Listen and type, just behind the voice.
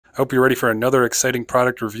I hope you're ready for another exciting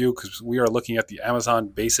product review because we are looking at the Amazon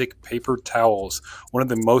Basic Paper Towels, one of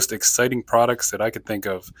the most exciting products that I could think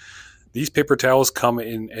of. These paper towels come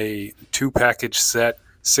in a two-package set,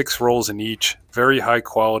 6 rolls in each, very high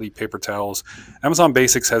quality paper towels. Amazon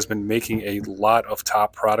Basics has been making a lot of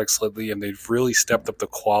top products lately and they've really stepped up the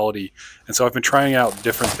quality. And so I've been trying out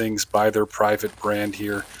different things by their private brand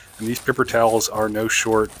here. And these paper towels are no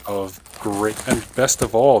short of great. And best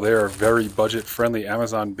of all, they are very budget friendly.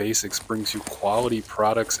 Amazon Basics brings you quality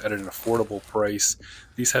products at an affordable price.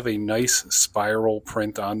 These have a nice spiral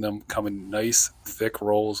print on them, come in nice thick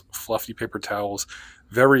rolls, fluffy paper towels,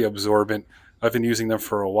 very absorbent. I've been using them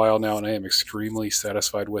for a while now and I am extremely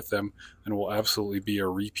satisfied with them and will absolutely be a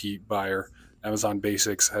repeat buyer. Amazon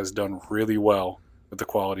Basics has done really well with the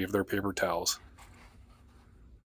quality of their paper towels.